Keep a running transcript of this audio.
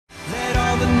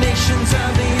ends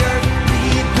of the earth be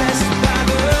blessed by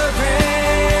the rain,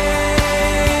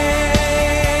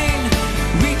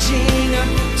 reaching up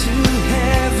to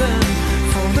heaven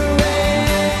for the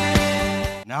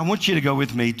rain. Now I want you to go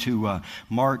with me to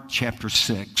Mark chapter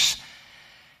 6.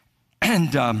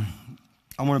 And I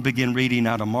want to begin reading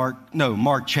out of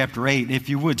Mark chapter 8. If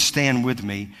you would stand with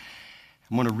me.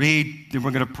 I'm going to read, then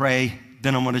we're going to pray,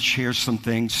 then I'm going to share some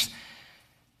things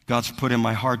God's put in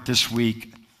my heart this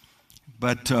week.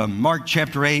 But Mark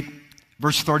chapter 8,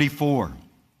 verse 34.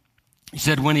 He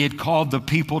said, when he had called the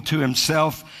people to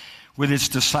himself with his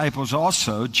disciples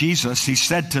also, Jesus, he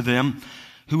said to them,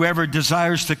 whoever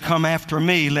desires to come after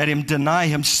me, let him deny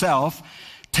himself,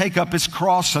 take up his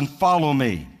cross and follow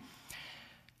me.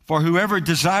 For whoever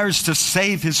desires to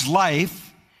save his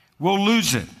life will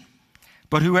lose it.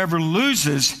 But whoever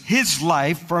loses his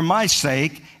life for my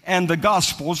sake and the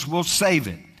gospel's will save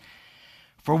it.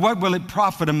 For what will it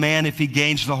profit a man if he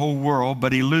gains the whole world,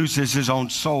 but he loses his own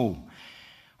soul?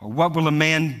 Or what will a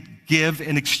man give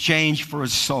in exchange for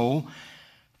his soul?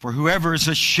 For whoever is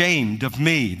ashamed of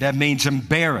me, that means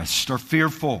embarrassed or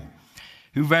fearful.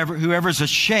 Whoever is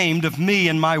ashamed of me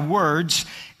and my words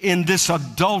in this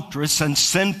adulterous and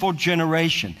sinful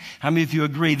generation. How many of you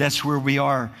agree that's where we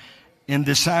are in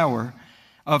this hour?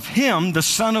 Of him, the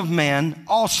Son of Man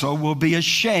also will be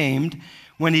ashamed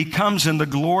when he comes in the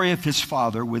glory of his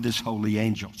Father with his holy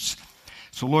angels.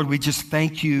 So Lord, we just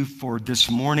thank you for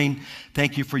this morning.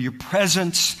 Thank you for your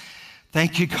presence.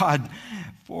 Thank you, God,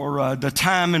 for the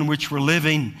time in which we're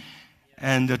living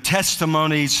and the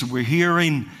testimonies we're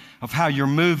hearing of how you're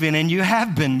moving, and you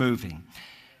have been moving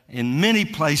in many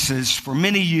places for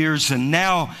many years, and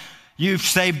now you've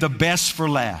saved the best for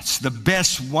last, the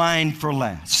best wine for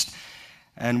last.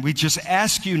 And we just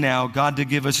ask you now, God, to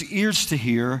give us ears to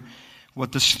hear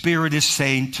what the Spirit is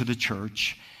saying to the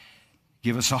church.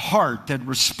 Give us a heart that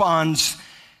responds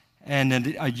and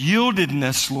a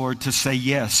yieldedness, Lord, to say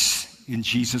yes. In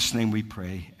Jesus' name we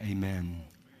pray, amen.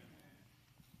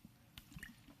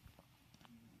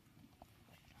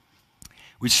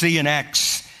 We see in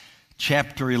Acts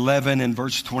chapter 11 and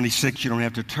verse 26, you don't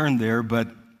have to turn there, but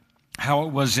how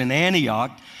it was in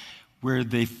Antioch where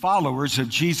the followers of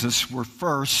Jesus were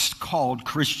first called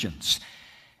Christians.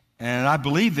 And I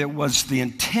believe it was the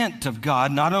intent of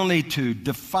God not only to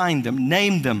define them,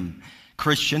 name them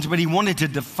Christians, but he wanted to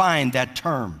define that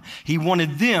term. He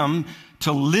wanted them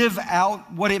to live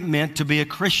out what it meant to be a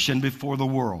Christian before the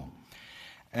world.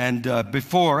 And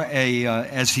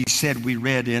as he said, we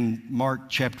read in Mark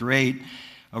chapter 8,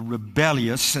 a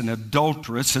rebellious and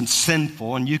adulterous and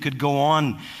sinful, and you could go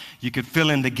on, you could fill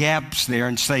in the gaps there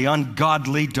and say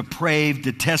ungodly, depraved,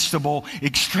 detestable,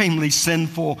 extremely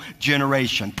sinful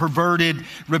generation. Perverted,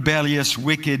 rebellious,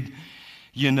 wicked.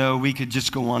 You know, we could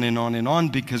just go on and on and on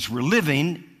because we're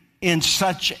living in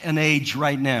such an age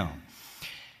right now.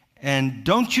 And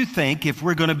don't you think, if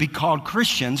we're going to be called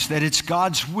Christians, that it's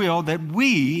God's will that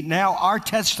we, now our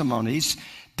testimonies,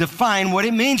 define what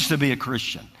it means to be a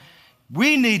Christian?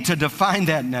 We need to define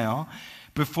that now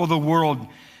before the world,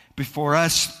 before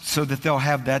us, so that they'll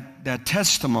have that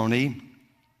testimony.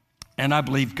 And I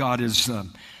believe God is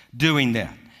doing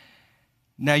that.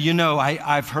 Now, you know,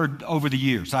 I've heard over the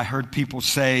years, I heard people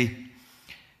say,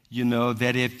 you know,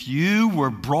 that if you were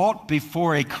brought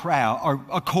before a crowd or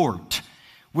a court,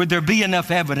 would there be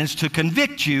enough evidence to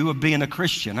convict you of being a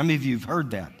Christian? How many of you have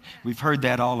heard that? We've heard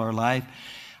that all our life.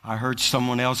 I heard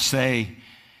someone else say,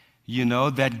 you know,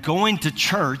 that going to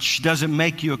church doesn't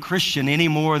make you a Christian any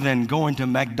more than going to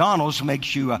McDonald's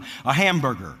makes you a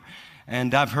hamburger.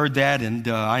 And I've heard that, and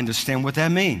I understand what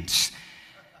that means.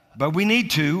 But we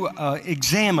need to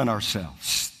examine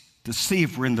ourselves to see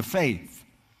if we're in the faith.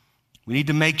 We need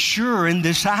to make sure in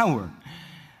this hour.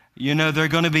 You know, there are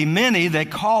going to be many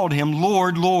that called him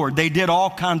Lord, Lord. They did all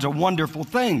kinds of wonderful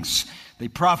things. They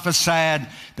prophesied,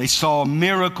 they saw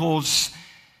miracles,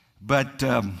 but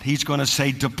he's going to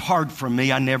say, depart from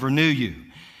me, I never knew you.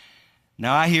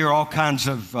 Now, I hear all kinds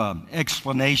of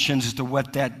explanations as to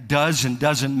what that does and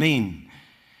doesn't mean.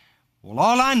 Well,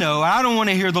 all I know, I don't want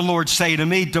to hear the Lord say to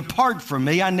me, depart from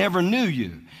me, I never knew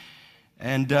you.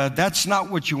 And that's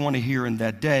not what you want to hear in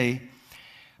that day.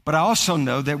 But I also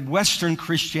know that Western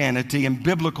Christianity and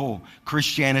biblical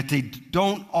Christianity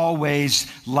don't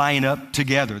always line up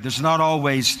together. There's not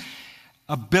always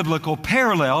a biblical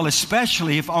parallel,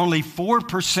 especially if only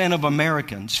 4% of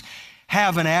Americans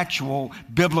have an actual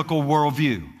biblical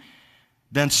worldview.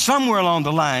 Then somewhere along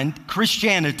the line,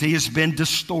 Christianity has been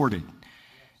distorted.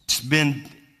 It's been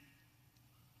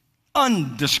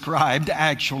undescribed,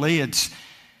 actually. It's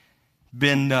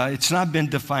not been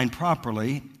defined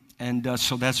properly. And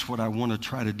so that's what I want to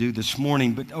try to do this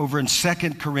morning. But over in 2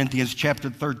 Corinthians chapter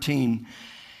 13,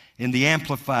 in the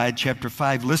Amplified, chapter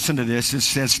 5, listen to this. It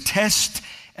says, test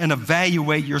and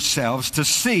evaluate yourselves to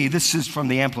see, this is from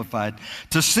the Amplified,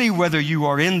 to see whether you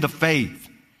are in the faith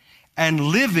and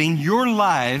living your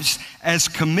lives as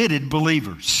committed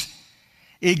believers.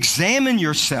 Examine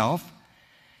yourself,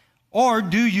 or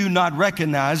do you not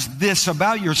recognize this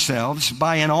about yourselves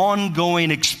by an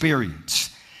ongoing experience,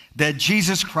 that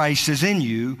Jesus Christ is in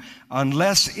you,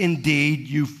 unless indeed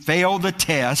you fail the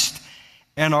test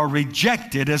and are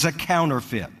rejected as a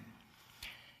counterfeit.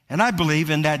 And I believe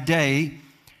in that day,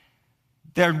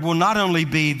 there will not only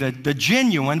be the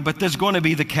genuine, but there's going to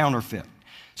be the counterfeit.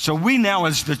 So we now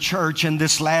as the church in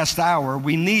this last hour,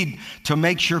 we need to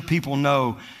make sure people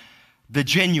know the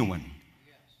genuine.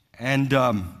 And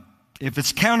if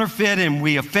it's counterfeit and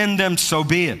we offend them, so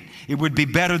be it. It would be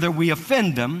better that we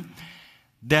offend them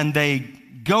than they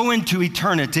go into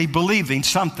eternity believing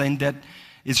something that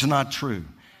is not true.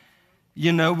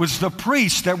 You know, it was the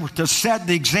priests that were to set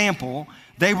the example.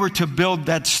 They were to build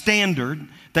that standard.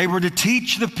 They were to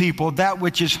teach the people that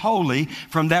which is holy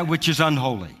from that which is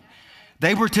unholy.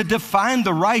 They were to define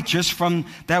the righteous from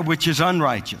that which is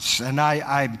unrighteous. And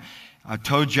I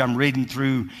told you I'm reading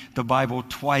through the Bible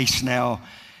twice now,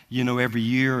 you know, every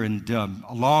year, and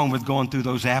along with going through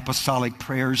those apostolic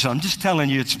prayers, I'm just telling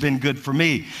you it's been good for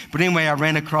me. But anyway, I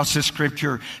ran across this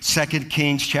scripture, 2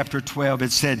 Kings chapter 12.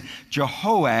 It said,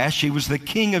 Jehoash, he was the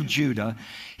king of Judah.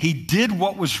 He did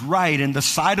what was right in the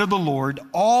sight of the Lord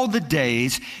all the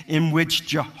days in which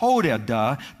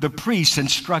Jehoiada, the priest,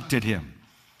 instructed him.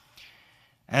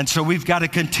 And so we've got to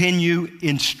continue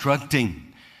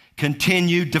instructing,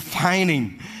 continue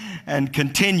defining, and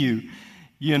continue,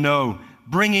 you know,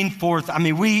 bringing forth. I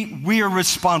mean, we are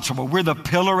responsible. We're the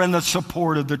pillar and the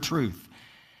support of the truth.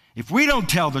 If we don't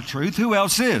tell the truth, who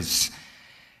else is?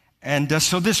 And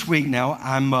so this week now,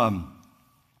 I'm a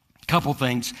couple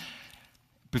things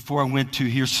before I went to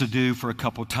hear Sadhu for a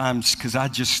couple times, because I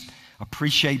just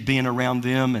appreciate being around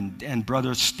them and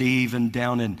Brother Steve and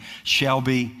down in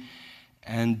Shelby.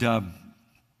 And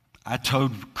I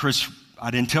told Chris, I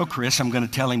didn't tell Chris, I'm going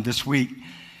to tell him this week.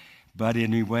 But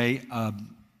anyway,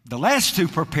 the last two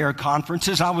Prepare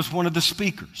conferences, I was one of the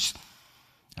speakers.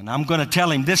 And I'm going to tell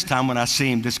him this time when I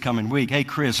see him this coming week, hey,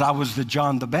 Chris, I was the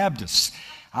John the Baptist.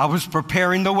 I was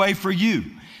preparing the way for you.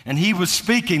 And he was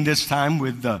speaking this time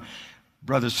with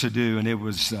Brother Sadhu, and it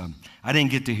was, I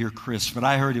didn't get to hear Chris, but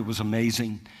I heard it was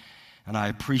amazing. And I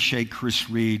appreciate Chris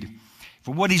Reed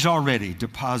for what he's already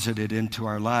deposited into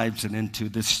our lives and into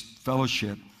this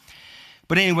fellowship.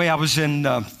 But anyway, I was in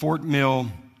Fort Mill,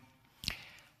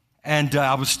 and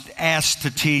I was asked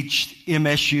to teach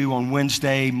MSU on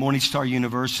Wednesday, Morning Star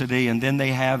University, and then they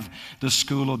have the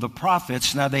School of the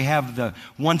Prophets. Now they have the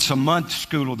once-a-month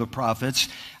School of the Prophets.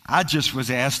 I just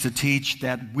was asked to teach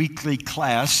that weekly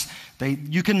class.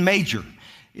 You can major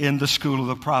in the School of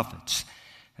the Prophets.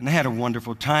 And I had a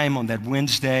wonderful time on that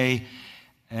Wednesday,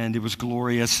 and it was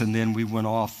glorious. And then we went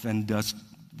off and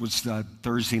was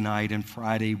Thursday night and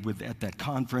Friday at that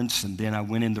conference, and then I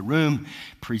went in the room,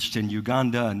 preached in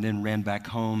Uganda, and then ran back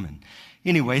home. And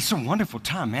anyway, it's a wonderful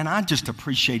time, man. I just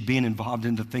appreciate being involved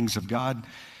in the things of God.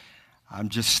 I'm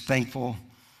just thankful.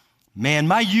 Man,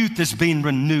 my youth is being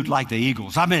renewed like the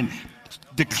eagles. I've been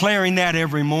declaring that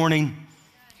every morning.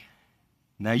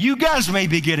 Now, you guys may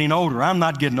be getting older. I'm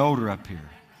not getting older up here.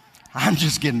 I'm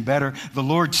just getting better. The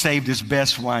Lord saved his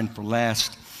best wine for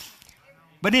last.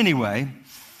 But anyway,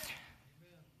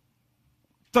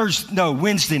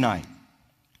 Wednesday night,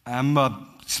 I'm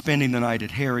spending the night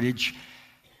at Heritage,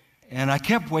 and I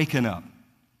kept waking up.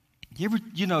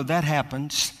 You know, that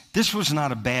happens. This was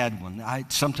not a bad one.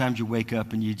 Sometimes you wake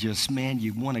up and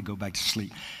you want to go back to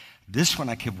sleep. This one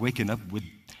I kept waking up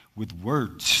with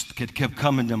words that kept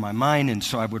coming to my mind, and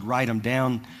so I would write them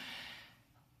down,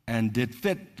 and it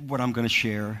fit what I'm going to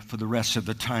share for the rest of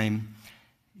the time.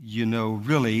 You know,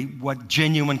 really what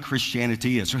genuine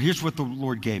Christianity is. So here's what the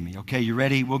Lord gave me. Okay, you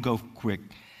ready? We'll go quick.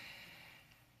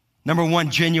 Number one,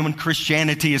 genuine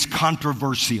Christianity is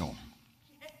controversial.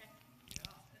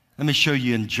 Let me show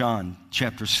you in John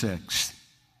chapter 6.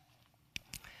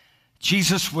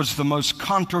 Jesus was the most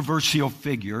controversial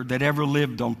figure that ever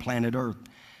lived on planet Earth.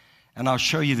 And I'll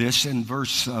show you this in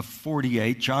verse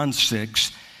 48, John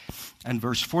 6 and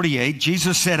verse 48.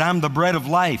 Jesus said, I'm the bread of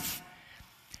life.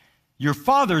 Your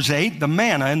fathers ate the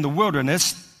manna in the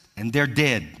wilderness, and they're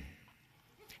dead.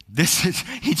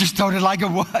 He just told it like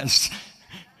it was.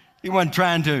 He wasn't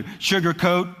trying to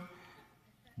sugarcoat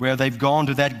where they've gone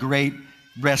to that great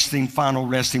final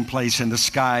resting place in the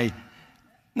sky.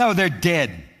 No, they're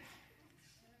dead.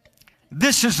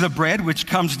 This is the bread which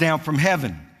comes down from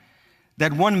heaven,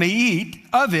 that one may eat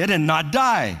of it and not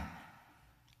die.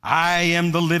 I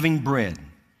am the living bread,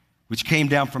 which came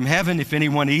down from heaven. If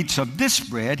anyone eats of this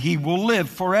bread, he will live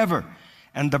forever.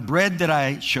 And the bread that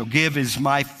I shall give is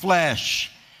my flesh,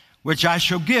 which I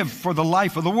shall give for the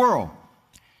life of the world.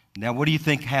 Now, what do you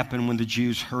think happened when the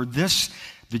Jews heard this?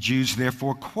 The Jews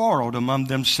therefore quarreled among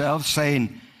themselves,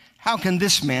 saying, how can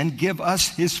this man give us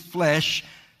his flesh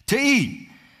to eat?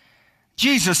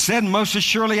 Jesus said, most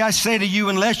assuredly I say to you,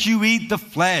 unless you eat the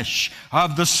flesh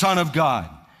of the Son of God.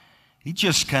 He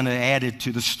just kind of added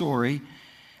to the story.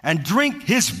 And drink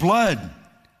his blood,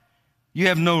 you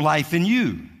have no life in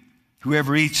you.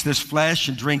 Whoever eats this flesh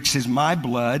and drinks my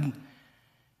blood,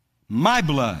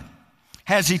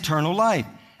 has eternal life.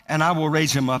 And I will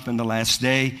raise him up in the last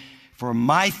day. For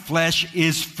my flesh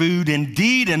is food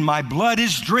indeed, and my blood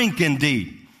is drink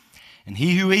indeed. And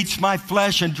he who eats my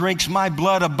flesh and drinks my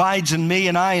blood abides in me,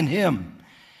 and I in him.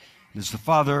 And as the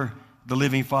Father, the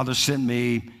living Father, sent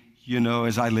me, you know,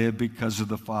 as I live because of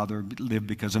the Father, live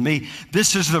because of me.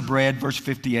 This is the bread, verse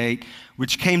 58,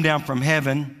 which came down from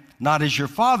heaven, not as your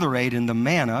father ate the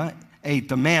manna,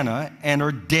 and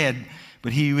are dead.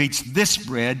 But he who eats this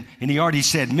bread, and he already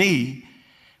said me,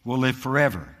 will live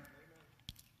forever.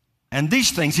 And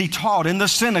these things he taught in the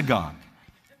synagogue.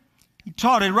 He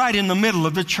taught it right in the middle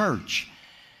of the church.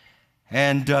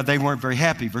 And they weren't very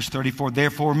happy. Verse 34,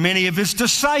 therefore many of his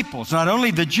disciples, not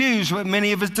only the Jews, but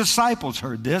many of his disciples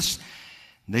heard this.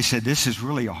 And they said, this is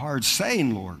really a hard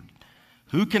saying, Lord.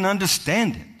 Who can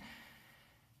understand it?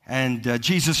 And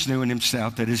Jesus knew in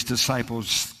himself that his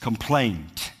disciples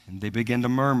complained. And they began to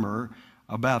murmur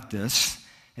about this.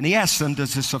 And he asked them,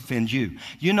 does this offend you?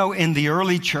 You know, in the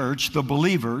early church, the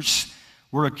believers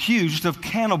were accused of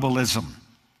cannibalism.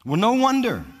 Well, no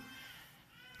wonder.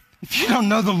 If you don't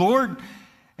know the Lord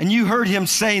and you heard him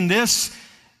saying this,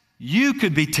 you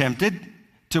could be tempted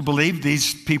to believe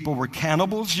these people were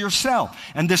cannibals yourself.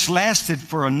 And this lasted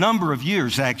for a number of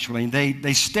years, actually.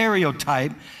 They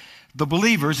stereotyped the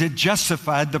believers. It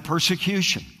justified the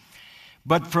persecution.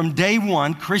 But from day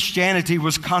one, Christianity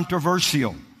was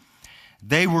controversial.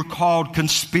 They were called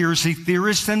conspiracy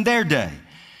theorists in their day.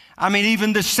 I mean,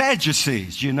 even the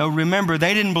Sadducees, you know, remember,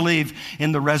 they didn't believe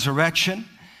in the resurrection.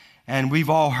 And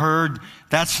we've all heard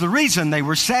that's the reason they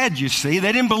were sad, you see.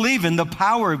 They didn't believe in the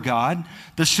power of God,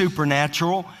 the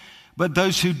supernatural. But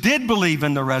those who did believe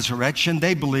in the resurrection,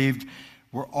 they believed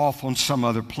were off on some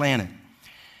other planet.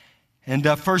 And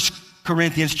 1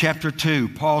 Corinthians chapter 2,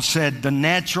 Paul said, the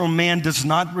natural man does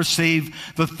not receive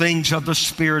the things of the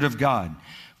Spirit of God,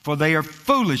 for they are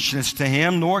foolishness to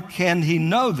him, nor can he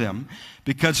know them,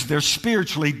 because they're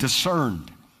spiritually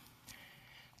discerned.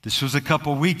 This was a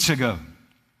couple weeks ago.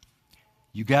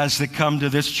 You guys that come to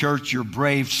this church, you're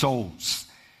brave souls.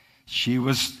 She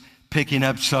was picking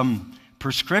up some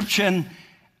prescription,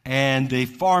 and the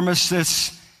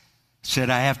pharmacist said,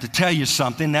 I have to tell you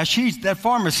something. Now, that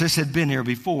pharmacist had been here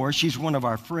before. She's one of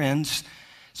our friends,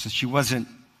 so she wasn't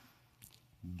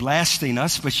blasting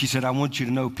us, but she said, I want you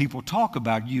to know people talk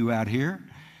about you out here.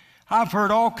 I've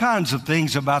heard all kinds of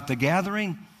things about the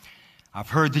gathering. I've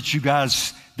heard that you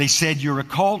guys, they said you're a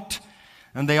cult,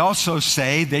 and they also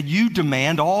say that you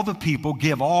demand all the people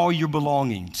give all your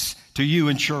belongings to you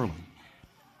and Shirley.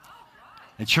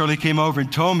 And Shirley came over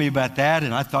and told me about that,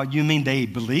 and I thought, you mean they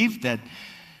believe that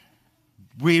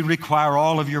we require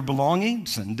all of your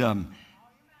belongings and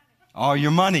all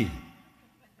your money?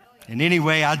 And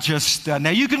anyway, I just,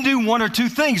 now you can do one or two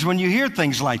things when you hear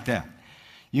things like that.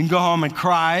 You can go home and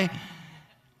cry,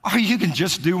 or you can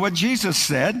just do what Jesus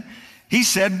said. He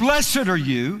said, blessed are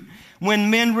you when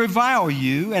men revile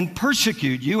you and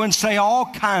persecute you and say all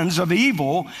kinds of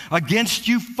evil against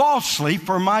you falsely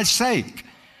for my sake.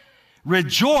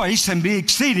 Rejoice and be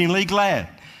exceedingly glad.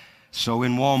 So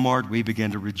in Walmart, we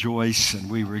began to rejoice, and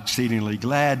we were exceedingly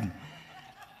glad.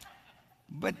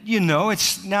 But, you know,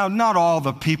 it's now not all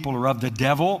the people are of the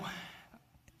devil.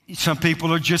 Some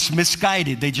people are just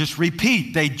misguided. They just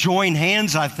repeat. They join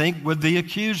hands, I think, with the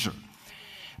accuser.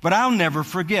 But I'll never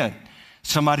forget.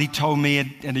 Somebody told me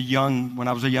when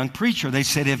I was a young preacher, they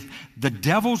said if the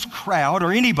devil's crowd,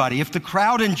 or anybody, if the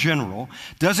crowd in general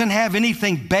doesn't have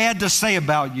anything bad to say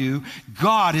about you,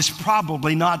 God is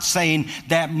probably not saying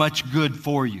that much good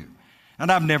for you.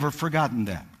 And I've never forgotten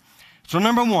that. So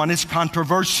number one, it's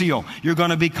controversial. You're going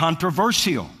to be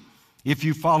controversial if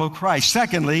you follow Christ.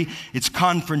 Secondly, it's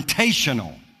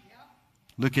confrontational.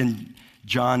 Look in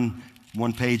John,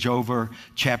 one page over,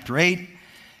 chapter 8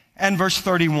 and verse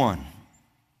 31.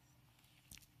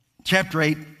 Chapter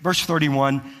 8, verse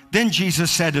 31, then Jesus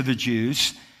said to the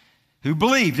Jews, who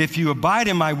believed, if you abide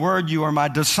in my word, you are my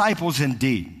disciples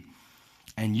indeed.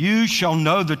 And you shall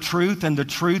know the truth, and the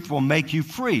truth will make you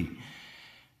free.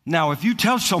 Now, if you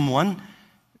tell someone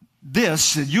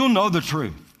this, you'll know the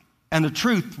truth, and the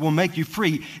truth will make you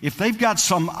free. If they've got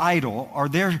some idol, or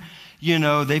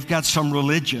they've got some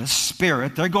religious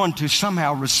spirit, they're going to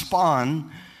somehow respond.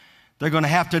 They're going to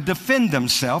have to defend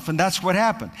themselves, and that's what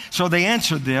happened. So they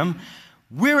answered them,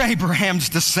 we're Abraham's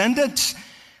descendants,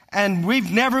 and we've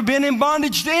never been in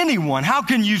bondage to anyone. How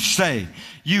can you say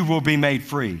you will be made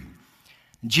free?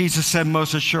 Jesus said,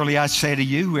 most assuredly I say to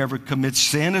you, whoever commits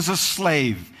sin is a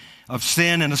slave of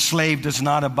sin, and a slave does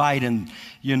not abide in,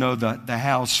 the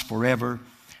house forever,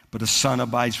 but a son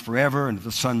abides forever, and if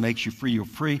the son makes you free, you're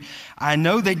free. I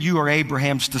know that you are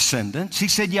Abraham's descendants. He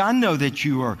said, yeah, I know that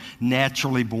you are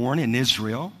naturally born in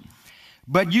Israel,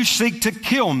 but you seek to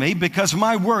kill me because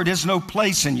my word has no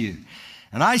place in you.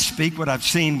 And I speak what I've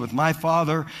seen with my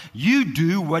father. You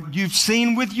do what you've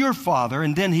seen with your father.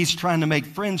 And then he's trying to make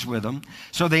friends with them.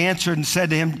 So they answered and said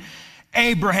to him,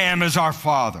 Abraham is our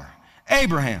father.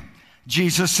 Abraham.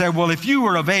 Jesus said, well, if you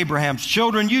were of Abraham's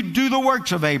children, you'd do the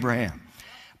works of Abraham.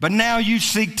 But now you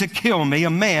seek to kill me, a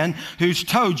man who's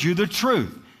told you the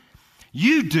truth.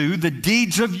 You do the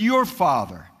deeds of your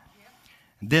father.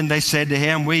 Then they said to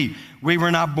him, we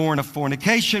were not born of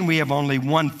fornication. We have only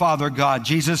one Father, God.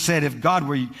 Jesus said, if God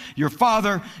were your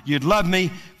father, you'd love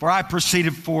me, for I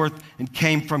proceeded forth and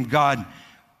came from God.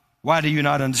 Why do you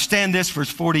not understand this? Verse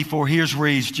 44, here's where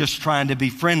he's just trying to be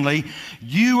friendly.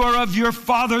 You are of your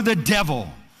father, the devil,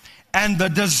 and the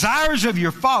desires of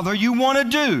your father you want to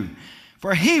do.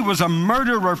 For he was a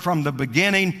murderer from the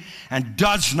beginning and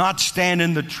does not stand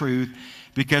in the truth,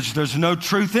 because there's no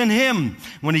truth in him.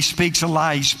 When he speaks a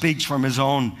lie, he speaks from his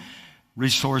own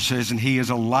resources, and he is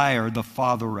a liar, the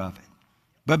father of it.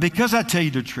 But because I tell you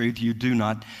the truth, you do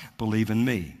not believe in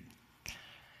me.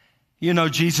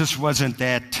 Jesus wasn't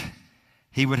that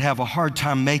he would have a hard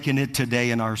time making it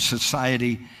today in our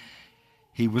society.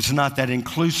 He was not that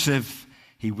inclusive.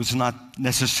 He was not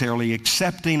necessarily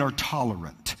accepting or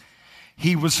tolerant.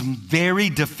 He was very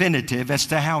definitive as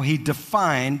to how he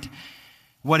defined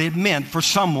what it meant for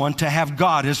someone to have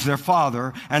God as their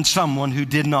father and someone who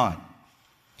did not.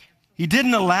 He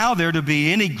didn't allow there to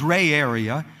be any gray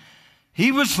area.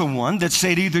 He was the one that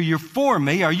said either you're for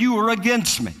me or you are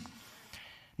against me.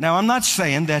 Now, I'm not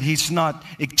saying that he's not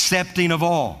accepting of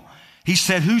all. He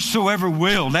said, whosoever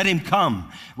will, let him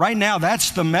come. Right now,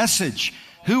 that's the message.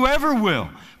 Whoever will,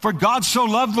 for God so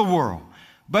loved the world.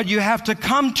 But you have to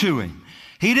come to him.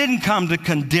 He didn't come to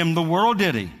condemn the world,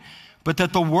 did he? But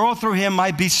that the world through him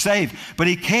might be saved. But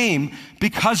he came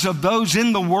because of those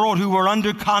in the world who were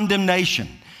under condemnation.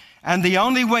 And the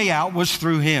only way out was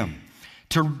through him,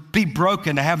 to be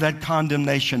broken, to have that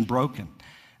condemnation broken.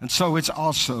 And so it's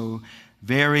also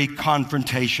very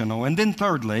confrontational. And then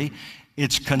thirdly,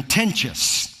 it's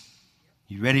contentious.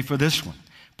 You ready for this one?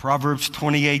 Proverbs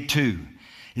 28:2.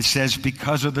 It says,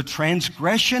 because of the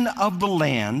transgression of the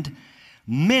land,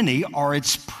 many are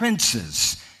its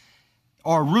princes,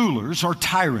 or rulers, or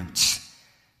tyrants.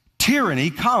 Tyranny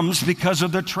comes because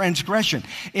of the transgression.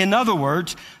 In other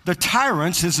words, the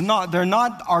tyrants they're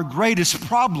not our greatest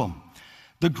problem.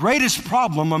 The greatest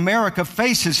problem America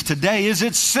faces today is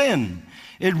its sin,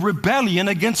 its rebellion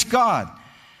against God.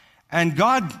 And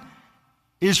God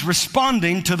is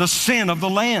responding to the sin of the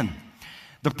land.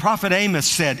 The prophet Amos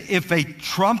said, if a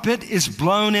trumpet is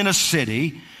blown in a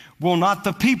city, will not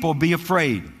the people be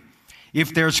afraid?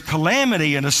 If there's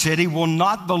calamity in a city, will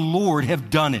not the Lord have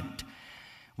done it?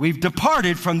 We've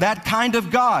departed from that kind of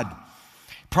God.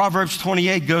 Proverbs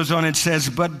 28 goes on and says,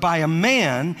 but by a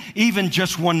man, even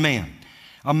just one man,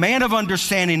 a man of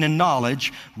understanding and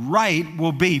knowledge, right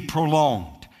will be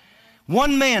prolonged.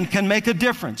 One man can make a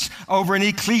difference. Over in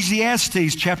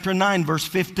Ecclesiastes chapter 9, verse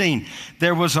 15,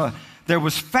 there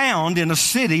was found in a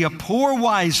city a poor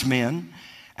wise man,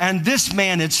 and this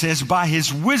man, it says, by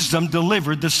his wisdom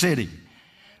delivered the city.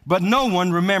 But no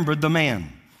one remembered the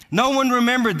man. No one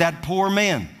remembered that poor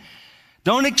man.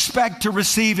 Don't expect to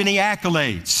receive any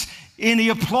accolades, any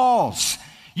applause.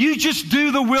 You just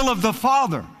do the will of the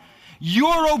Father.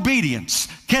 Your obedience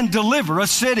can deliver a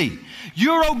city.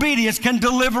 Your obedience can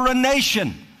deliver a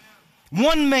nation.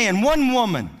 One man, one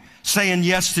woman saying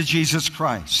yes to Jesus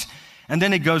Christ. And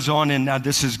then it goes on, and now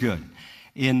this is good.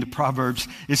 In the Proverbs,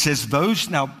 it says,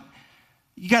 now,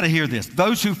 you got to hear this.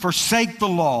 Those who forsake the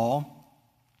law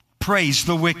praise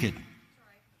the wicked.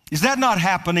 Is that not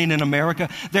happening in America?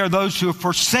 There are those who are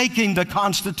forsaking the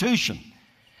Constitution.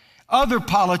 Other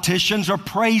politicians are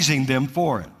praising them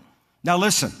for it. Now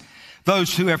listen,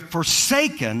 those who have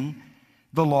forsaken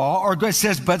the law, or it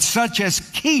says, but such as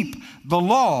keep the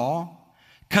law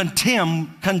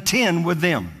contend with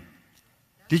them.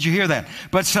 Did you hear that?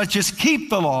 But such as keep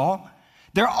the law,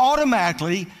 they're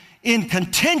automatically in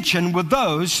contention with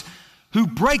those who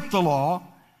break the law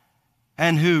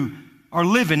and who are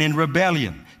living in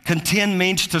rebellion. Contend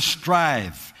means to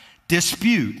strive,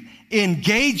 dispute,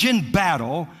 engage in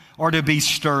battle, or to be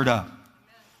stirred up.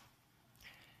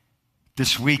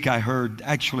 This week I heard,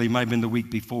 actually it might have been the week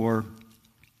before,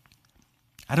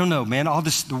 I don't know, man,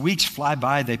 the weeks fly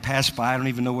by, they pass by, I don't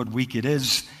even know what week it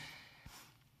is.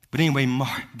 But anyway,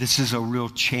 this is a real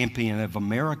champion of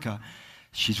America.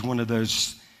 She's one of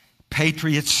those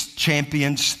patriots,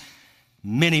 champions.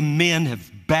 Many men have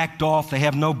backed off. They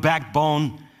have no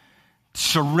backbone,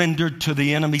 surrendered to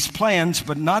the enemy's plans,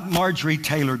 but not Marjorie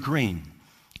Taylor Greene.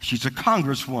 She's a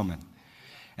congresswoman.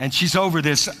 And she's over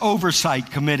this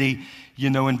oversight committee,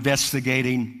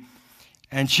 investigating.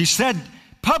 And she said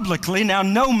publicly, now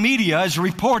no media is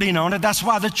reporting on it. That's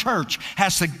why the church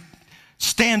has to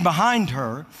stand behind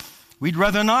her. We'd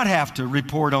rather not have to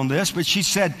report on this, but she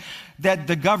said that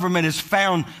the government has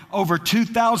found over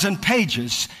 2,000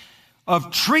 pages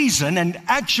of treason and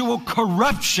actual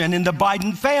corruption in the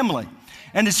Biden family.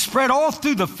 And it's spread all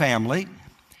through the family,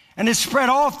 and it's spread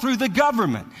all through the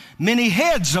government. Many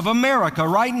heads of America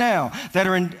right now that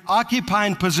are in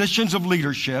occupying positions of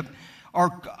leadership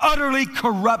are utterly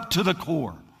corrupt to the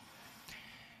core.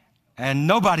 And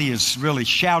nobody is really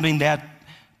shouting that,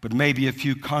 but maybe a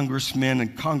few congressmen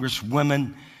and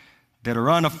congresswomen that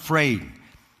are unafraid.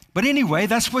 But anyway,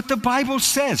 that's what the Bible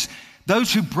says.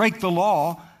 Those who break the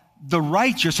law, the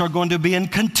righteous are going to be in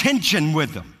contention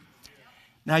with them.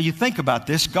 Now you think about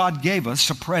this. God gave us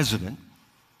a president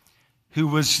who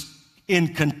was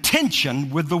in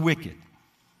contention with the wicked.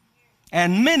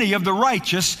 And many of the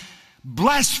righteous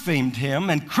blasphemed him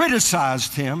and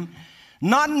criticized him,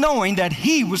 not knowing that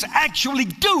he was actually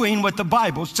doing what the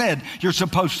Bible said you're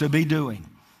supposed to be doing.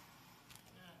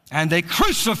 And they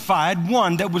crucified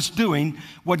one that was doing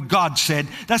what God said.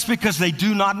 That's because they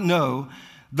do not know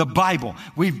the Bible.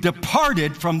 We've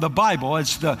departed from the Bible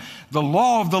as the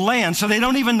law of the land, so they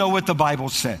don't even know what the Bible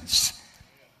says.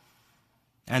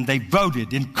 And they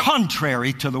voted in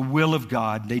contrary to the will of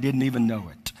God. They didn't even know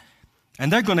it.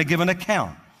 And they're going to give an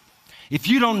account. If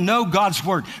you don't know God's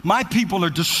word, my people are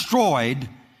destroyed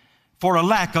for a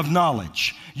lack of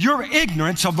knowledge. Your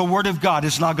ignorance of the word of God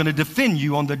is not going to defend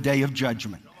you on the day of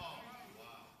judgment.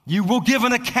 You will give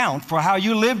an account for how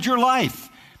you lived your life.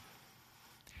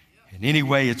 And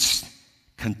anyway, it's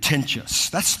contentious.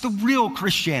 That's the real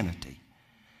Christianity.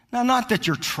 Now, not that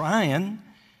you're trying,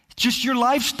 it's just your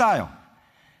lifestyle.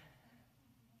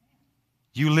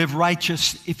 You live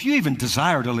righteous. If you even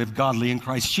desire to live godly in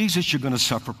Christ Jesus, you're going to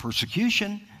suffer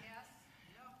persecution.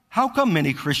 How come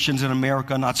many Christians in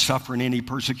America are not suffering any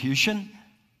persecution?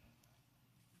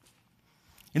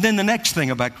 And then the next thing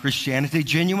about Christianity,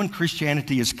 genuine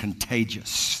Christianity is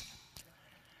contagious.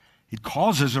 It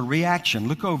causes a reaction.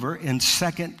 Look over in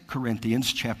 2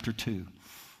 Corinthians chapter 2.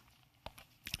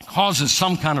 It causes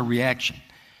some kind of reaction.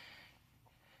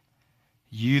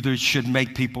 You either should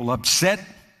make people upset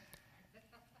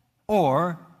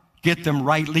or get them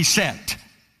rightly set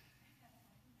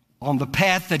on the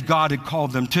path that God had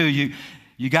called them to.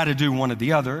 You got to do one or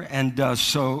the other. And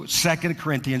so 2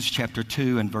 Corinthians chapter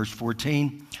 2 and verse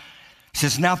 14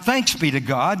 says, now thanks be to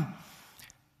God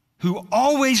who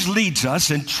always leads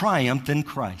us in triumph in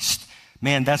Christ.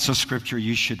 Man, that's a scripture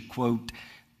you should quote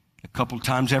a couple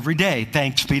times every day.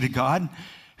 Thanks be to God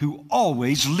who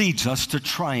always leads us to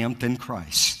triumph in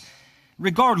Christ.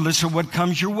 Regardless of what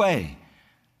comes your way,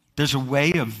 there's a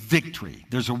way of victory.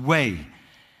 There's a way.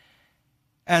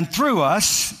 And through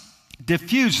us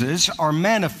diffuses or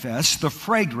manifests the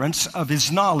fragrance of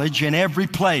his knowledge in every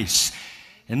place.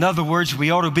 In other words, we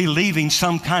ought to be leaving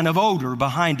some kind of odor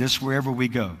behind us wherever we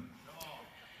go.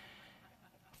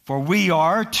 For we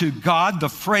are to God the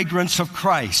fragrance of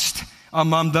Christ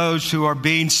among those who are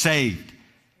being saved.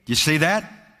 You see that?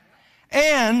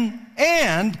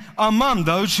 And among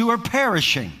those who are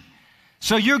perishing.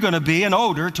 So you're going to be an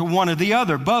odor to one or the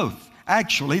other, both.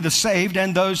 Actually, the saved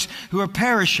and those who are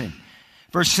perishing.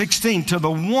 Verse 16, to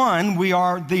the one we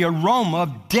are the aroma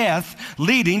of death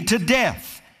leading to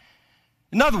death.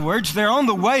 In other words, they're on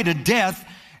the way to death,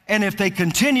 and if they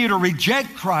continue to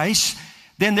reject Christ,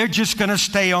 then they're just going to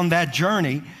stay on that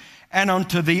journey. And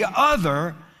unto the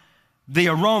other, the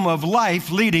aroma of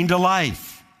life leading to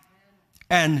life.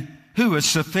 And who is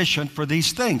sufficient for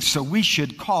these things? So we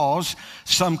should cause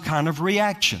some kind of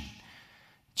reaction.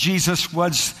 Jesus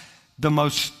was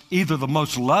either the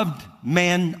most loved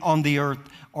man on the earth,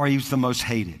 or he was the most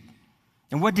hated.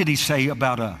 And what did he say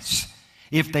about us?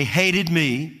 If they hated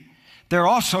me, they're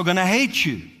also going to hate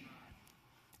you.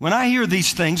 When I hear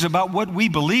these things about what we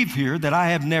believe here that I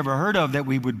have never heard of that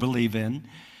we would believe in,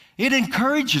 it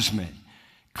encourages me.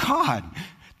 God,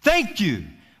 thank you.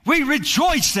 We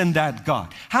rejoice in that,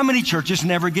 God. How many churches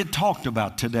never get talked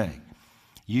about today?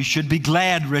 You should be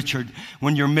glad, Richard,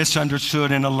 when you're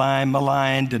misunderstood and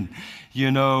maligned and,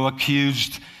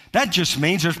 accused. That just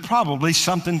means there's probably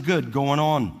something good going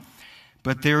on.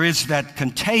 But there is that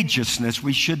contagiousness.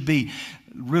 We should be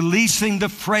releasing the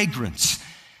fragrance.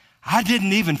 I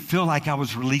didn't even feel like I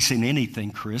was releasing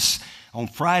anything, Chris. On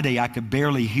Friday, I could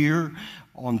barely hear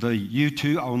on the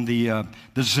YouTube, on the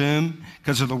Zoom,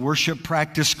 because of the worship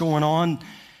practice going on.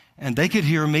 And they could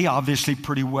hear me, obviously,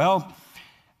 pretty well.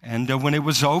 And when it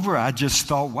was over, I just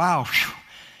thought, wow,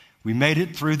 we made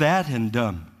it through that. And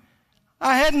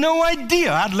I had no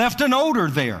idea I'd left an odor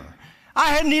there.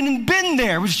 I hadn't even been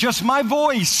there. It was just my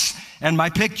voice and my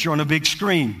picture on a big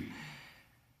screen.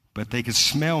 But they could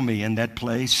smell me in that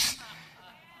place.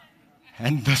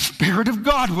 And the Spirit of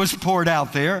God was poured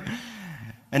out there.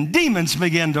 And demons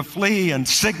began to flee, and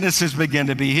sicknesses began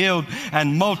to be healed,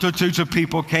 and multitudes of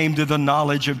people came to the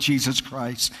knowledge of Jesus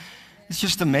Christ. It's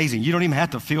just amazing. You don't even have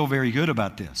to feel very good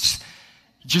about this.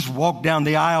 Just walk down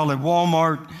the aisle at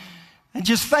Walmart and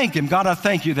just thank Him. God, I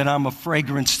thank you that I'm a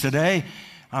fragrance today.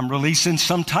 I'm releasing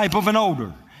some type of an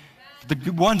odor.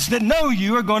 The ones that know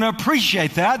you are going to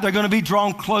appreciate that. They're going to be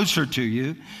drawn closer to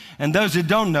you. And those that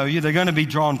don't know you, they're going to be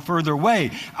drawn further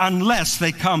away unless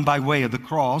they come by way of the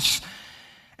cross.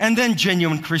 And then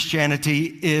genuine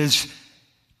Christianity is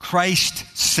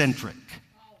Christ-centric.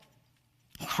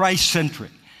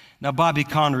 Christ-centric. Now, Bobby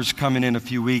Connor's coming in a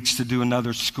few weeks to do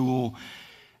another school,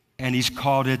 and he's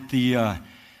called it the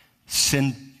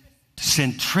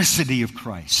centricity of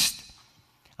Christ.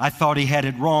 I thought he had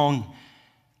it wrong.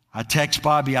 I text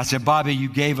Bobby. I said, Bobby, you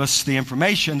gave us the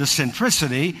information, the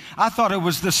centricity. I thought it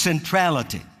was the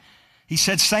centrality. He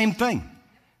said, same thing.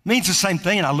 It means the same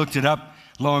thing, and I looked it up.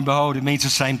 Lo and behold, it means the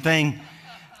same thing.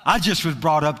 I just was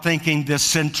brought up thinking the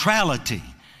centrality.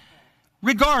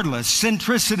 Regardless,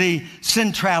 centricity,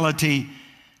 centrality,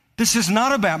 this is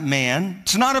not about man.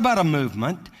 It's not about a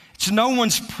movement. It's no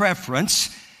one's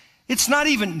preference. It's not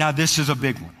even, now this is a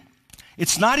big one.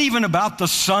 It's not even about the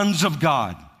sons of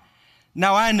God.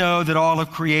 Now I know that all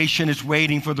of creation is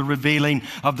waiting for the revealing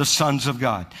of the sons of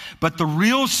God. But the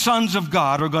real sons of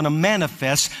God are going to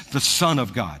manifest the Son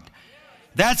of God.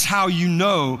 That's how you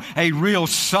know a real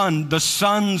son, the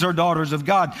sons or daughters of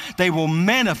God. They will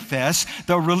manifest,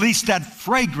 they'll release that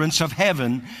fragrance of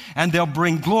heaven, and they'll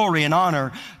bring glory and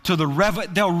honor to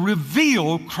they'll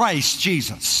reveal Christ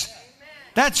Jesus.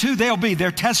 That's who they'll be,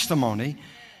 their testimony.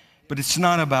 But it's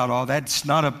not about all that. It's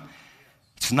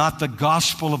not the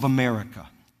gospel of America.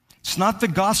 It's not the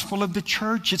gospel of the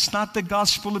church. It's not the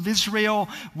gospel of Israel.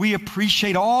 We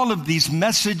appreciate all of these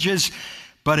messages,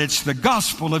 but it's the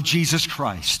gospel of Jesus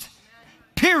Christ.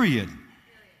 Period.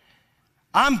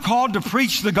 I'm called to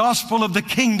preach the gospel of the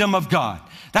kingdom of God.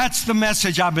 That's the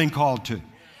message I've been called to.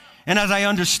 And as I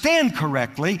understand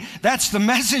correctly, that's the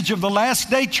message of the last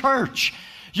day church.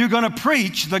 You're going to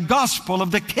preach the gospel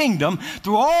of the kingdom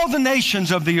through all the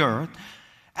nations of the earth,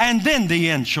 and then the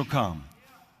end shall come.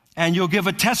 And you'll give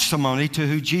a testimony to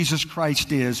who Jesus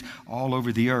Christ is all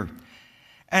over the earth.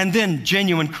 And then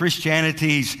genuine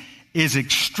Christianity is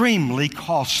extremely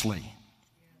costly.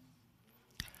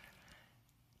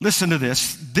 Listen to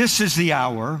this. This is the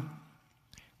hour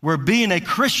where being a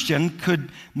Christian could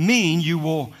mean you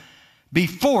will be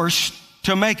forced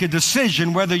to make a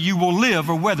decision whether you will live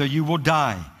or whether you will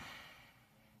die.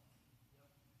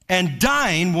 And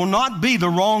dying will not be the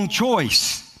wrong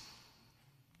choice.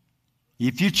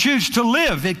 If you choose to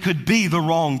live, it could be the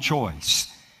wrong choice.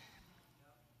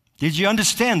 Did you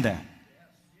understand that?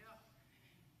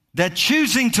 That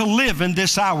choosing to live in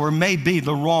this hour may be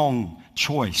the wrong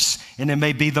choice, and it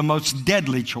may be the most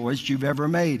deadly choice you've ever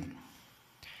made.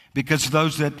 Because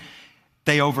those that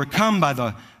they overcome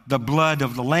by the blood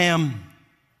of the Lamb,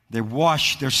 they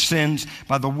wash their sins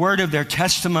by the word of their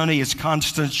testimony, as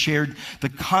Constance shared,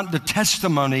 the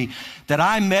testimony that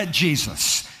I met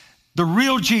Jesus. The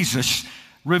real Jesus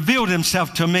revealed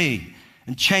himself to me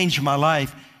and changed my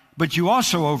life. But you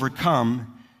also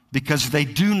overcome because they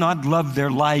do not love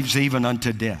their lives even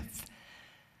unto death.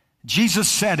 Jesus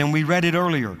said, and we read it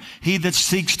earlier, he that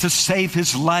seeks to save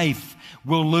his life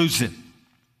will lose it.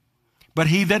 But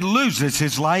he that loses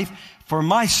his life for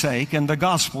my sake and the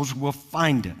gospel's will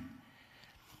find it.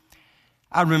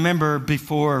 I remember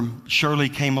before Shirley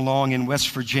came along in West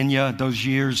Virginia, those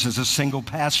years as a single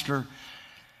pastor,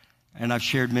 and I've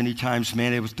shared many times,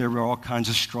 man, there were all kinds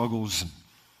of struggles.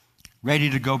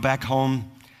 ready to go back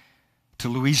home to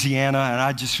Louisiana, and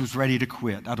I just was ready to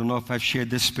quit. I don't know if I've shared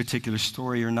this particular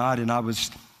story or not, and I was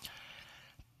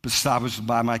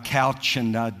by my couch,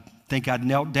 and I think I'd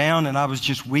knelt down, and I was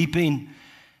just weeping,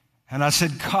 and I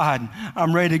said, God,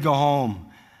 I'm ready to go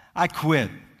home. I quit.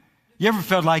 You ever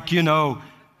felt like,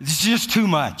 it's just too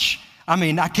much? I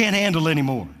mean, I can't handle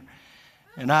anymore.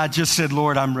 And I just said,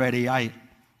 Lord, I'm ready. I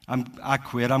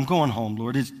quit. I'm going home,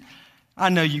 Lord. I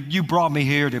know you brought me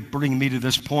here to bring me to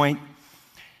this point.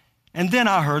 And then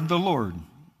I heard the Lord.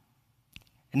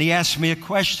 And he asked me a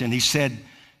question. He said,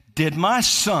 did my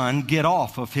son get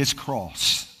off of his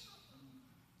cross?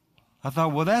 I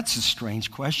thought, well, that's a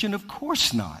strange question. Of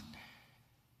course not.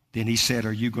 Then he said,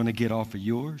 are you going to get off of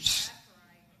yours?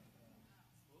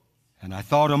 And I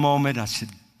thought a moment. I said,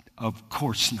 of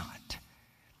course not.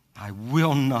 I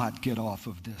will not get off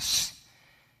of this.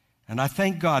 And I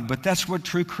thank God, but that's what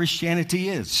true Christianity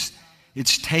is.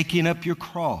 It's taking up your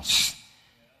cross.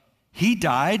 He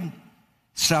died.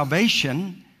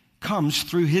 Salvation comes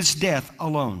through his death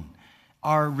alone,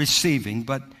 our receiving.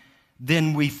 But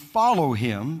then we follow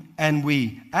him, and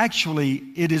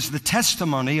it is the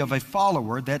testimony of a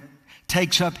follower that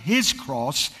takes up his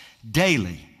cross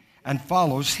daily and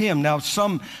follows him. Now,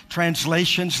 some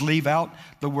translations leave out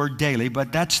the word daily,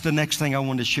 but that's the next thing I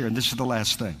want to share, and this is the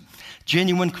last thing.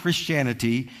 Genuine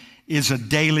Christianity is a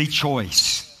daily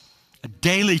choice. A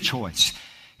daily choice.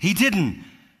 He didn't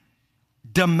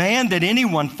demand that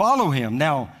anyone follow him.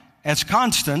 Now, as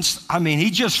Constance, he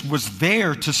just was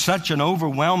there to such an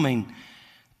overwhelming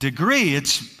degree,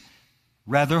 it's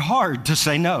rather hard to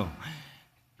say no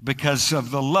because of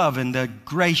the love and the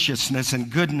graciousness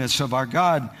and goodness of our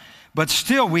God. But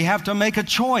still, we have to make a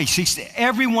choice.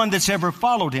 Everyone that's ever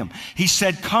followed him, he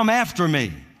said, come after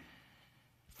me.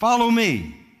 Follow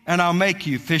me, and I'll make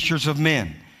you fishers of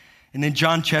men. And in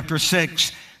John chapter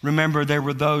 6, remember, there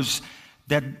were those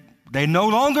that they no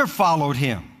longer followed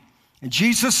him. And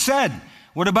Jesus said,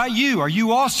 what about you? Are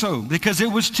you also? Because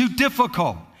it was too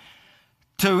difficult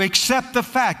to accept the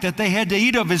fact that they had to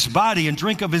eat of his body and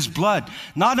drink of his blood,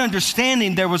 not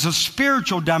understanding there was a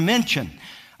spiritual dimension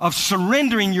of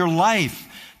surrendering your life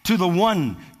to the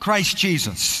one, Christ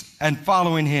Jesus, and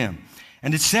following him.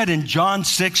 And it said in John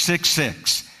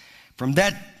 6:6, from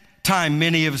that time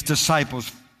many of his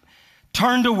disciples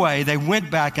turned away, they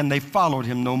went back, and they followed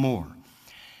him no more.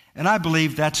 And I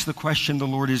believe that's the question the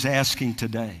Lord is asking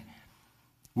today.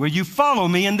 Will you follow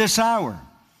me in this hour?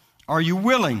 Are you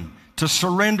willing to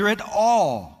surrender it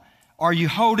all? Are you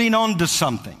holding on to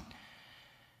something?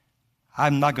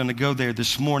 I'm not going to go there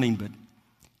this morning, but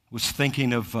was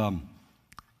thinking of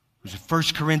was it 1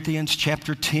 Corinthians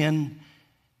chapter 10,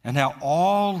 and how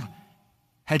all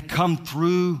had come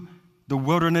through the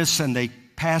wilderness, and they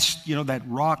passed, that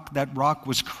rock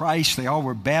was Christ. They all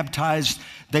were baptized.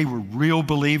 They were real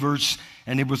believers,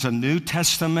 and it was a New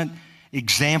Testament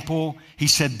example. He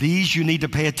said, these you need to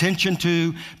pay attention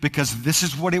to, because this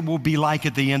is what it will be like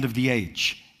at the end of the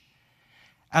age.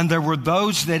 And there were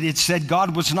those that it said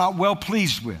God was not well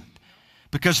pleased with,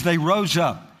 because they rose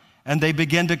up and they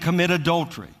began to commit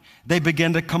adultery. They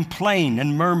began to complain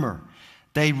and murmur.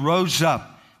 They rose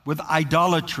up with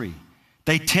idolatry.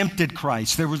 They tempted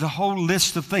Christ. There was a whole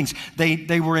list of things.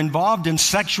 They were involved in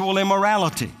sexual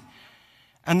immorality.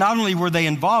 And not only were they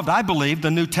involved, I believe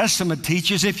the New Testament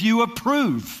teaches if you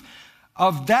approve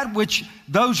of that which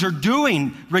those are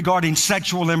doing regarding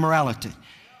sexual immorality.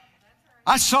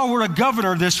 I saw where a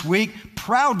governor this week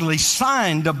proudly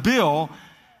signed a bill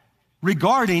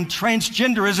regarding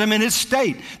transgenderism in his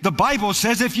state. The Bible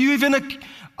says if you even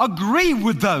agree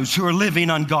with those who are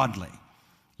living ungodly,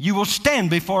 you will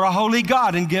stand before a holy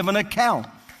God and give an account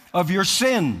of your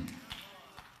sin,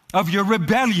 of your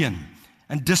rebellion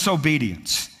and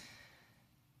disobedience.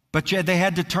 But yet they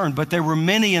had to turn. But there were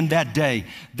many in that day,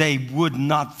 they would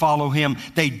not follow him.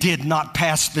 They did not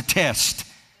pass the test.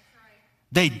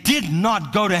 They did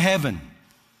not go to heaven.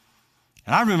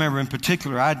 And I remember in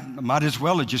particular, I might as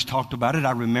well have just talked about it.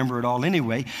 I remember it all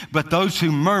anyway. But those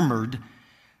who murmured,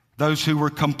 those who were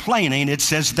complaining, it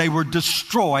says they were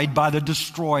destroyed by the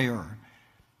destroyer.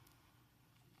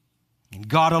 And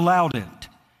God allowed it.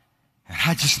 And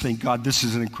I just think, God, this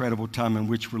is an incredible time in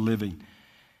which we're living.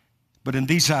 But in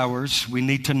these hours, we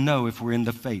need to know if we're in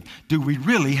the faith. Do we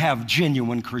really have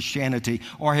genuine Christianity,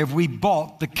 or have we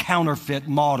bought the counterfeit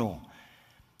model?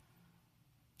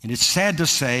 And it's sad to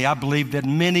say, I believe that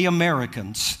many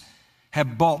Americans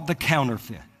have bought the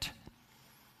counterfeit.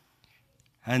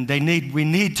 And we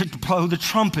need to blow the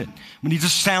trumpet. We need to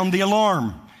sound the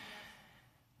alarm.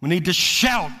 We need to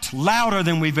shout louder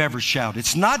than we've ever shouted.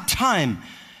 It's not time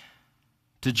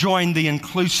to join the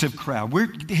inclusive crowd.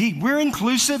 We're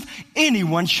inclusive.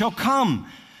 Anyone shall come,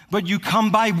 but you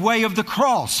come by way of the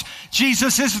cross.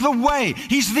 Jesus is the way.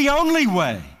 He's the only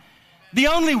way. The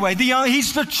only way.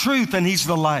 He's the truth and He's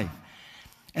the life.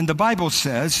 And the Bible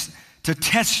says to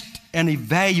test and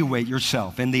evaluate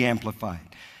yourself in the Amplified,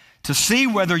 to see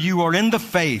whether you are in the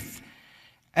faith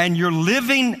and you're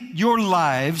living your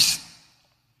lives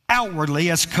outwardly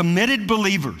as committed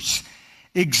believers.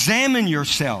 Examine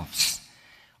yourselves.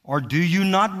 Or do you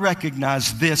not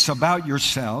recognize this about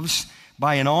yourselves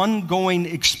by an ongoing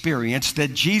experience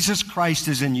that Jesus Christ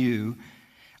is in you,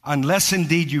 unless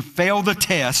indeed you fail the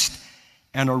test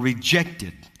and are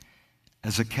rejected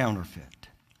as a counterfeit?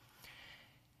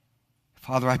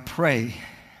 Father, I pray,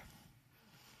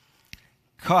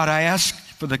 God, I ask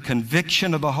for the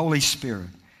conviction of the Holy Spirit.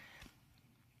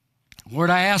 Lord,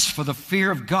 I ask for the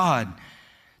fear of God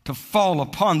to fall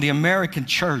upon the American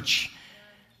church.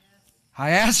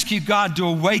 I ask you, God, to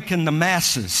awaken the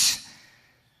masses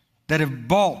that have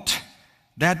bought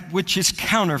that which is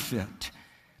counterfeit.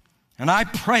 And I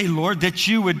pray, Lord, that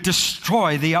you would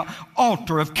destroy the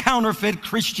altar of counterfeit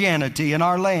Christianity in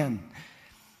our land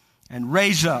and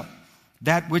raise up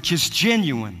that which is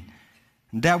genuine,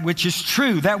 that which is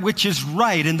true, that which is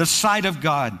right in the sight of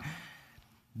God,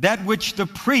 that which the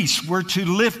priests were to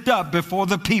lift up before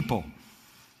the people.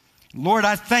 Lord,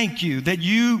 I thank you that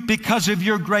you, because of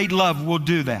your great love, will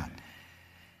do that.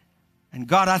 And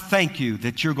God, I thank you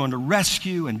that you're going to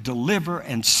rescue and deliver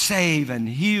and save and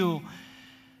heal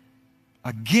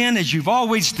again, as you've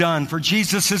always done, for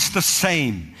Jesus is the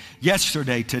same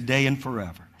yesterday, today, and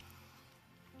forever.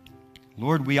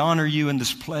 Lord, we honor you in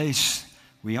this place.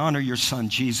 We honor your Son,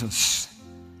 Jesus.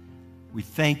 We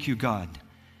thank you, God,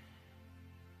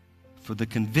 for the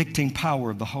convicting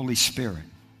power of the Holy Spirit.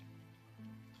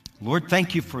 Lord,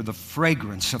 thank you for the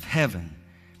fragrance of heaven.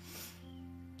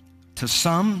 To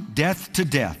some, death to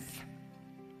death,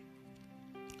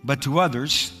 but to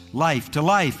others, life to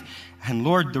life. And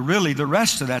Lord, the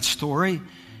rest of that story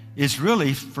is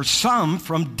really for some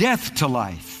from death to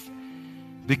life,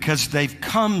 because they've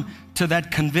come to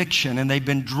that conviction and they've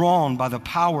been drawn by the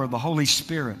power of the Holy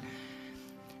Spirit.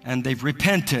 And they've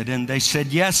repented and they said,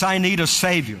 yes, I need a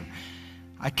Savior.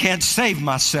 I can't save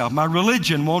myself. My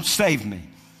religion won't save me.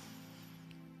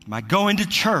 My going to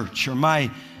church or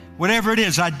my whatever it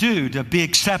is I do to be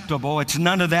acceptable, it's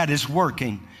none of that is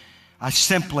working. I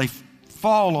simply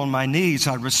fall on my knees.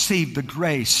 I receive the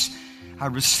grace. I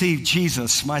receive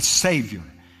Jesus, my Savior.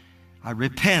 I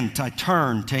repent. I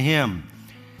turn to Him.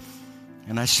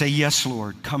 And I say, yes,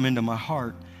 Lord, come into my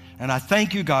heart. And I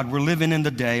thank you, God, we're living in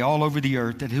the day all over the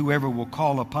earth that whoever will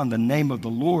call upon the name of the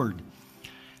Lord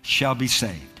shall be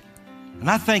saved. And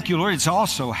I thank you, Lord, it's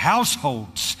also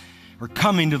households are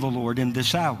coming to the Lord in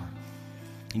this hour.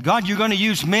 And God, you're going to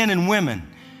use men and women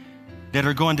that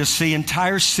are going to see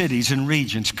entire cities and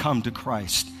regions come to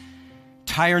Christ.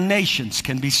 Entire nations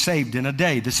can be saved in a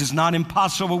day. This is not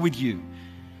impossible with you.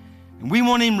 And we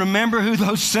won't even remember who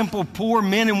those simple, poor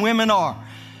men and women are.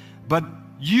 But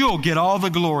you'll get all the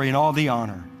glory and all the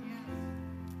honor.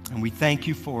 And we thank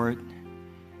you for it.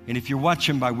 And if you're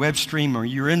watching by web stream or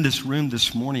you're in this room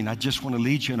this morning, I just want to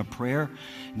lead you in a prayer.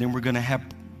 And then we're going to have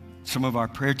some of our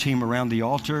prayer team around the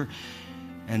altar.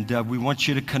 And we want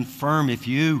you to confirm if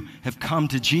you have come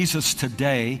to Jesus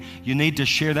today, you need to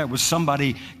share that with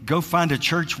somebody. Go find a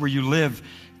church where you live.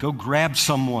 Go grab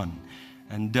someone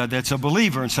and that's a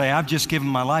believer and say, I've just given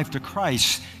my life to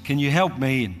Christ. Can you help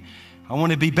me? And I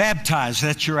want to be baptized.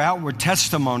 That's your outward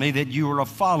testimony that you are a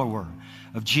follower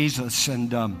of Jesus.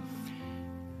 And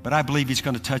but I believe He's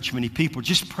going to touch many people.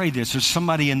 Just pray this. There's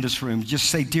somebody in this room. Just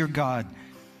say, dear God,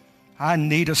 I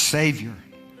need a Savior.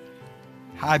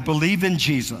 I believe in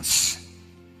Jesus,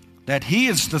 that He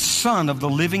is the Son of the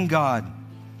living God,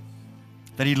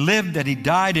 that He lived, that He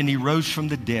died, and He rose from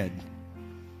the dead.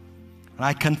 And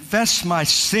I confess my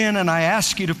sin and I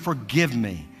ask you to forgive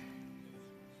me.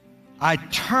 I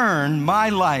turn my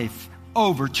life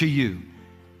over to you.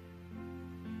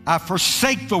 I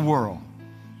forsake the world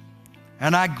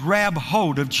and I grab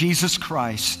hold of Jesus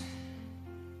Christ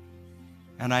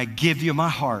and I give you my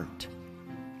heart.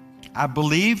 I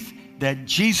believe that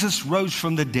Jesus rose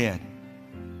from the dead,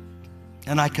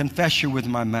 and I confess you with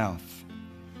my mouth.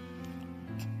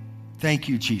 Thank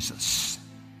you, Jesus.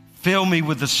 Fill me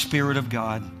with the Spirit of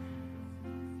God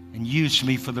and use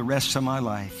me for the rest of my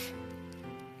life.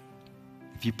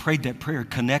 If you prayed that prayer,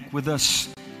 connect with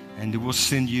us and we'll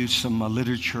send you some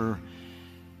literature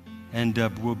and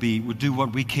we'll do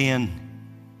what we can.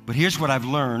 But here's what I've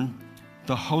learned.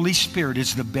 The Holy Spirit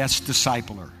is the best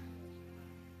discipler.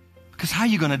 Because how are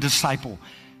you going to disciple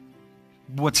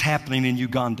what's happening in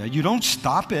Uganda. You don't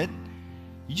stop it.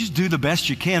 You just do the best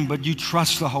you can, but you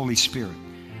trust the Holy Spirit.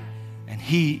 And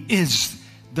He is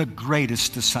the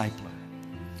greatest discipler.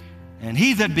 And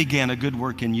He that began a good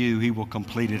work in you, He will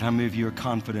complete it. How many of you are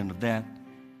confident of that?